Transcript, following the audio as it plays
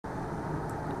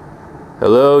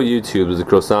Hello YouTube, this is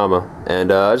Krosama,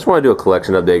 and I just want to do a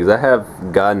collection update because I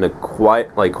have gotten quite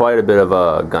a bit of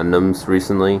Gundams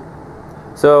recently,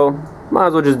 so might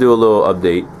as well just do a little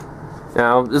update.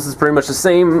 Now this is pretty much the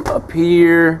same up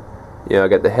here. I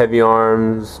got the heavy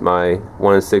arms, my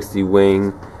 1 in 60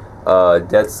 wing,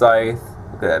 Death Scythe.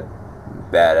 Look at that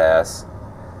badass,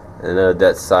 and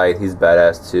Death Scythe, he's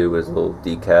badass too with his little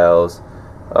decals.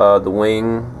 The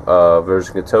wing,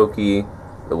 version Kentucky.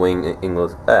 The wing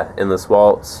endless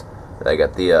waltz. I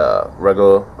got the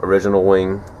regular original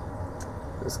wing.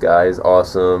 This guy is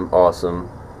awesome.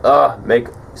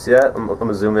 See that? I'm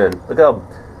gonna zoom in. Look how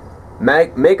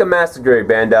make a master grade,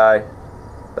 Bandai.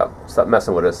 Stop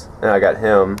messing with us. And I got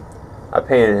him. I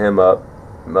painted him up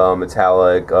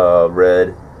metallic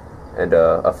red and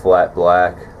a flat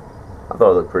black. I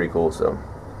thought it looked pretty cool. So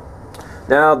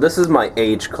now this is my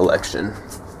age collection.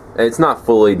 It's not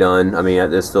fully done. I mean,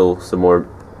 there's still some more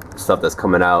stuff that's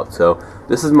coming out. So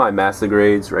this is my master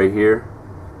grades right here.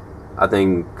 I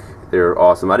think they're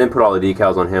awesome. I didn't put all the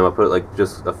decals on him. I put like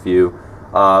just a few.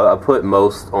 I put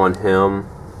most on him.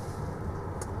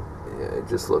 Yeah, it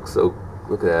just looks so.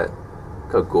 Look at that.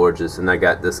 Look how gorgeous. And I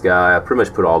got this guy. I pretty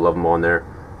much put all of them on there.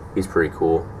 He's pretty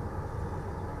cool.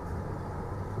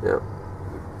 Yeah,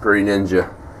 pretty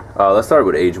ninja. Let's start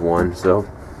with age 1. So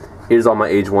here's all my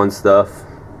age 1 stuff.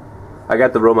 I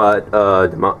got the Robot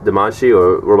Dimanche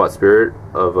or Robot Spirit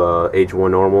of age 1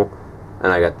 normal,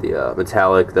 and I got the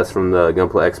metallic. That's from the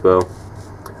Gunpla Expo.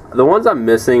 The ones I'm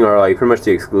missing are like pretty much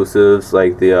the exclusives,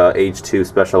 like the age 2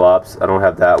 Special Ops. I don't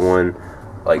have that one.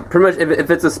 Like pretty much, if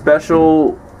it's a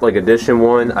special like edition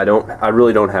one, I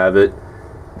really don't have it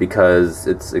because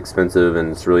it's expensive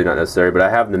and it's really not necessary. But I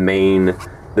have the main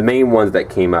ones that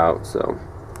came out. So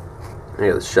I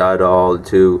got the Shadow, the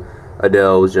 2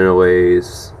 Adele's,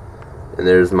 Genoways. And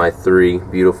there's my 3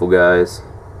 beautiful guys.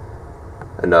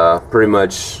 And pretty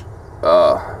much,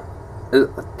 I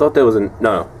thought there was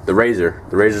the Razor.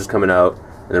 The Razor's coming out.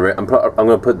 And I'm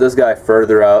gonna put this guy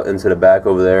further out into the back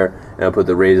over there, and I'll put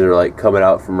the Razor like coming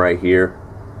out from right here.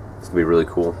 It's gonna be really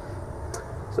cool.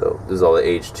 So this is all the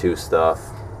age 2 stuff.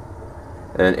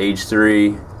 And age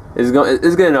 3 is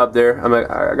getting up there.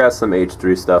 I got some age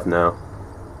 3 stuff now.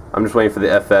 I'm just waiting for the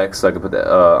FX so I can put that.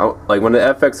 Like when the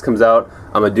FX comes out,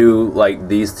 I'm gonna do like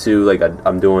these 2. Like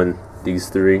I'm doing these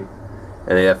 3, and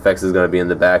the FX is gonna be in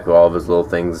the back with all of his little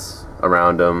things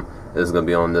around him. This is gonna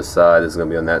be on this side. This is gonna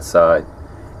be on that side.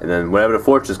 And then whenever the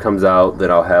Fortress comes out,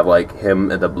 then I'll have like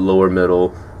him at the lower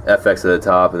middle, FX at the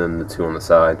top, and then the 2 on the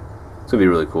side. It's gonna be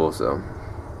really cool. So,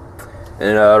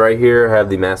 and right here I have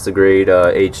the Master Grade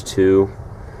age 2.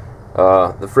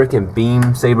 The freaking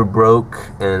beam saber broke,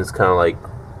 and it's kind of like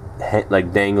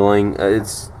dangling.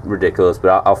 It's ridiculous,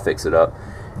 but I'll fix it up.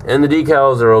 And the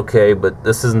decals are okay, but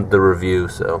this isn't the review.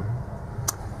 So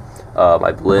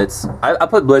my Blitz, I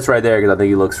put Blitz right there because I think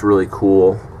he looks really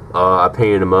cool. I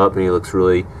painted him up and he looks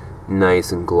really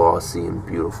nice and glossy and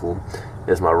beautiful.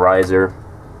 There's my riser.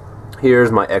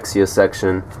 Here's my Exia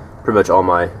section. Pretty much all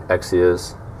my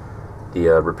Exias.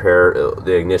 The repair,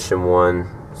 the ignition one.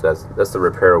 So that's the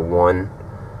repair 1.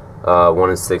 1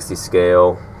 in 60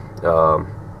 scale.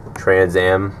 Trans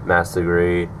Am Master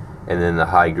Grade, and then the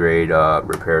high grade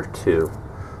repair 2.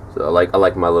 So I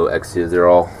like my little Exias. They're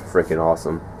all freaking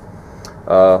awesome.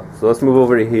 So let's move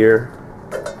over to here.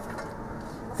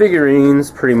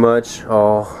 Figurines, pretty much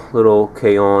all little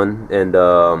K-On! And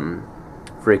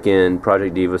freaking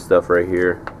Project Diva stuff right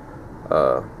here.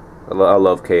 I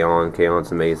love K-On!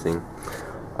 K-On's amazing.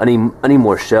 I need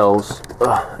more shelves.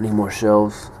 I need more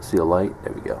shelves. See a light?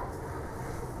 There we go.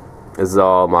 This is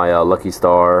all my Lucky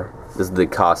Star. This is the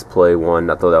cosplay one.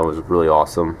 I thought that was really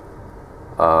awesome.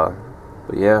 But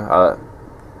yeah,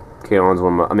 K-On's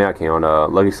one of my, I mean not K-On!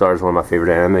 Lucky Star is one of my favorite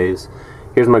animes.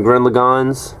 Here's my Gren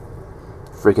Lagans.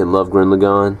 Freaking love Gren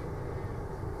Lagann.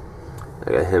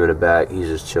 I got him in the back. He's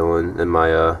just chilling. And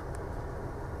my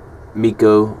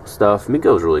Miko stuff.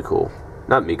 Miko's really cool.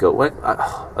 Not Miko. What?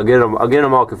 I'll get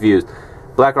them all confused.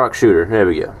 Black Rock Shooter. There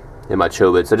we go. And my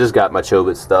Chobits. I just got my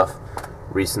Chobits stuff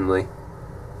recently.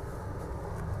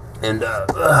 And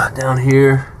down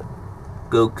here,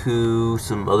 Goku,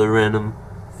 some other random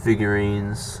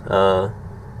figurines,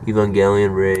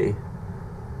 Evangelion Ray,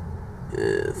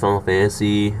 Final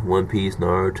Fantasy, One Piece,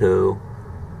 Naruto.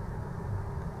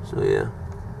 So yeah,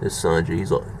 this is Sanji.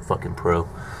 He's a fucking pro.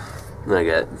 And I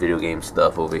got video game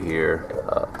stuff over here.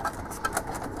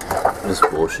 Just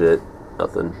bullshit.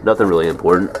 Nothing really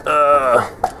important.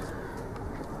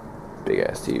 Big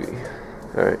ass TV.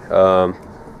 Alright,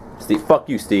 Steve, fuck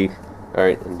you, Steve.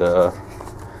 Alright, and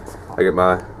I got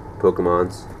my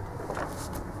Pokemons.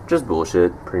 Just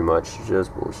bullshit, pretty much.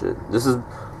 Just bullshit. This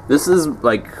This is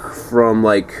like from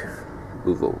like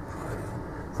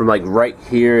right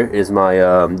here is my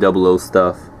 00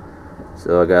 stuff.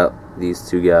 So I got these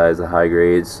two guys, the high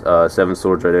grades, 7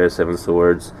 swords right there, 7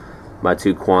 swords. My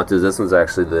 2 Quantas. This one's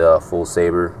actually the full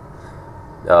saber.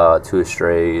 2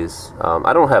 Estrays.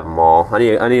 I don't have them all. I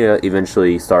need to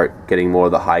eventually start getting more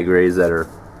of the high grades that are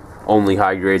only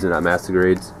high grades and not master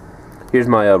grades. Here's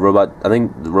my robot. I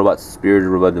think the robot spirit or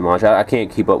robot Dimanche. I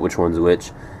can't keep up which one's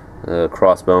which.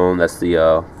 Crossbone. That's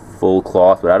the full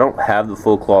cloth, but I don't have the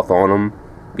full cloth on them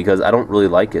because I don't really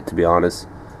like it, to be honest.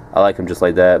 I like them just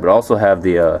like that. But I also have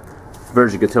the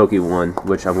Virgin Gatoki one,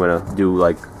 which I'm gonna do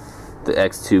like the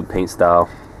X2 paint style.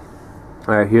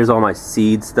 All right, here's all my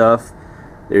seed stuff.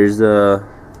 There's a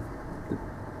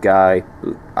guy.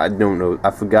 I don't know. I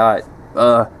forgot.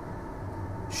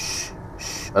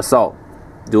 Assault.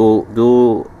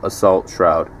 Dual assault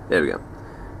shroud. There we go.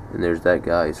 And there's that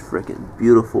guy. He's freaking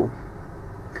beautiful.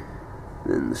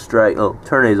 And then the strike. Oh,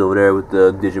 Turne's over there with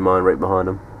the Digimon right behind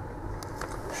him.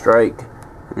 Strike.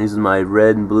 And these are my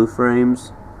red and blue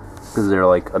frames because they're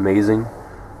like amazing.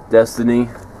 Destiny.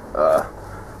 The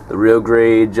real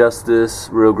grade Justice.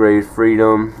 Real grade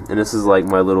Freedom. And this is like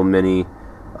my little mini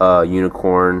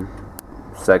unicorn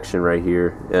section right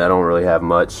here. And I don't really have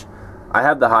much. I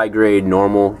have the high grade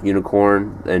normal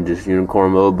unicorn and just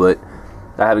unicorn mode, but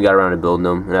I haven't got around to building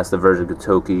them. And that's the Virgin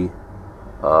Gatoki.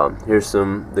 Here's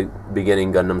the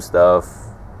beginning Gundam stuff.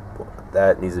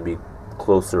 That needs to be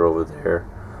closer over there.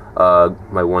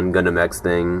 My one Gundam X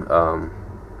thing.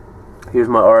 Here's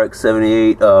my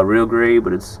RX-78 real grade,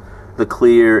 but it's the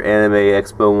clear Anime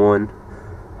Expo one.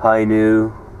 High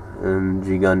New and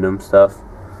G Gundam stuff.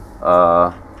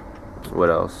 What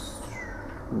else?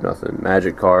 Nothing.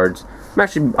 Magic cards.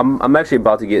 I'm actually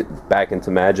about to get back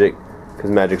into Magic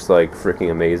because Magic's like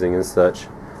freaking amazing and such.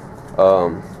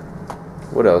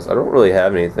 What else? I don't really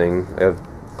have anything. I have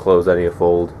clothes I need to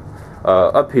fold.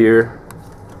 Up here,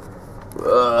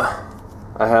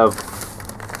 I have.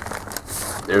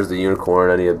 There's the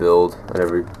unicorn I need to build. I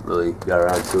never really got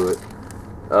around to it.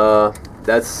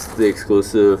 That's the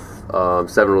exclusive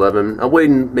 7-Eleven. I'm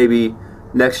waiting. Maybe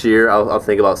next year I'll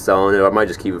think about selling it. I might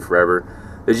just keep it forever.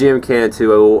 The GM can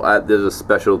too. There's a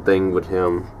special thing with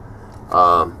him.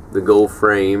 The gold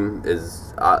frame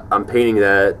is. I'm painting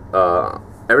that.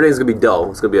 Everything's gonna be dull.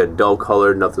 It's gonna be a dull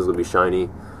color. Nothing's gonna be shiny.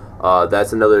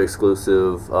 That's another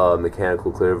exclusive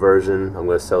mechanical clear version. I'm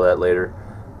gonna sell that later.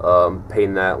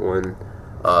 Painting that one.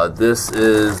 This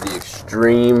is the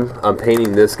extreme. I'm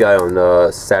painting this guy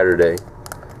on Saturday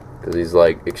because he's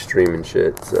like extreme and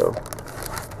shit. So,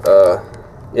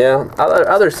 yeah,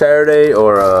 either Saturday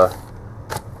or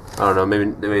I don't know,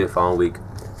 maybe the following week.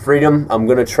 Freedom. I'm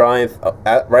gonna try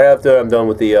right after I'm done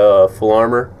with the full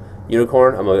armor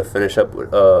unicorn. I'm gonna finish up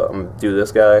with I'm gonna do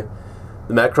this guy,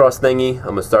 the Macross thingy. I'm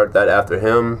gonna start that after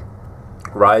him.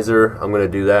 Riser. I'm gonna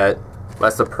do that.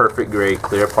 That's the perfect grade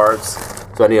clear parts.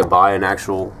 So I need to buy an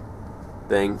actual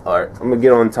thing. All right, I'm gonna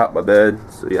get on top of my bed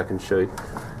so I can show you.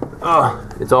 Oh,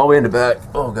 it's all the way in the back.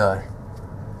 Oh god.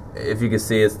 If you can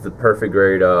see, it's the perfect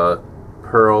grade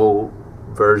pearl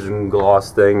version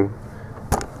gloss thing.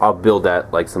 I'll build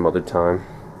that like some other time.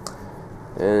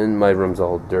 And my room's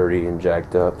all dirty and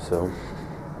jacked up, so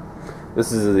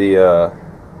this is the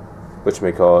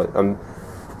whatchamacallit.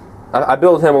 I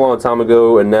built him a long time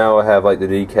ago, and now I have like the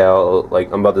decal.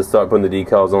 Like I'm about to start putting the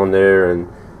decals on there,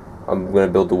 and I'm gonna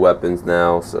build the weapons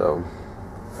now. So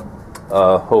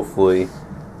hopefully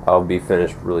I'll be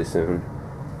finished really soon.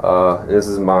 This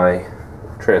is my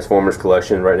Transformers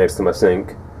collection right next to my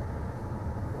sink.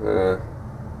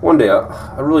 One day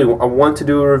I want to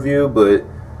do a review, but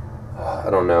I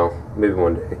don't know. Maybe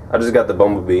one day. I just got the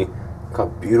Bumblebee. Look how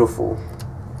beautiful.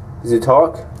 Does he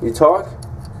talk? You talk?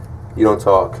 You don't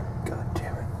talk. God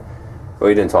damn it. Well,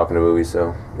 he didn't talk in the movie,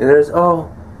 so. And there's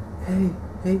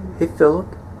hey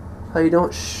Philip. How you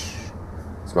doing? Shh.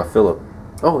 It's my Philip.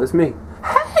 Oh, it's me.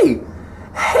 Hey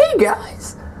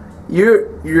guys. You're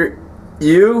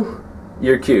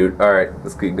cute. All right,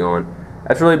 let's keep going.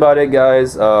 That's really about it,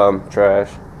 guys. Trash.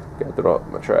 Gotta throw out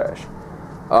my trash.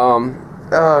 Oh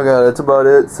god, that's about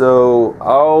it. So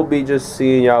I'll be just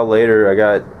seeing y'all later. I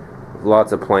got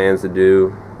lots of plans to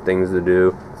do, things to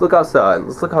do. Let's look outside.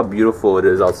 Let's look how beautiful it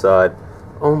is outside.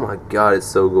 Oh my god, it's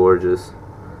so gorgeous.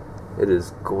 It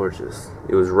is gorgeous.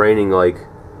 It was raining like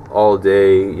all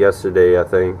day yesterday, I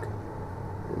think.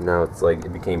 And now it's like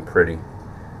it became pretty.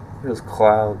 There's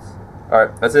clouds.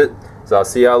 Alright, that's it. So I'll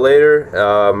see y'all later.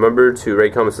 Remember to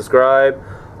rate, comment, subscribe.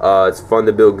 It's fun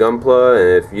to build Gunpla,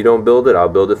 and if you don't build it, I'll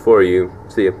build it for you.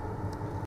 See ya.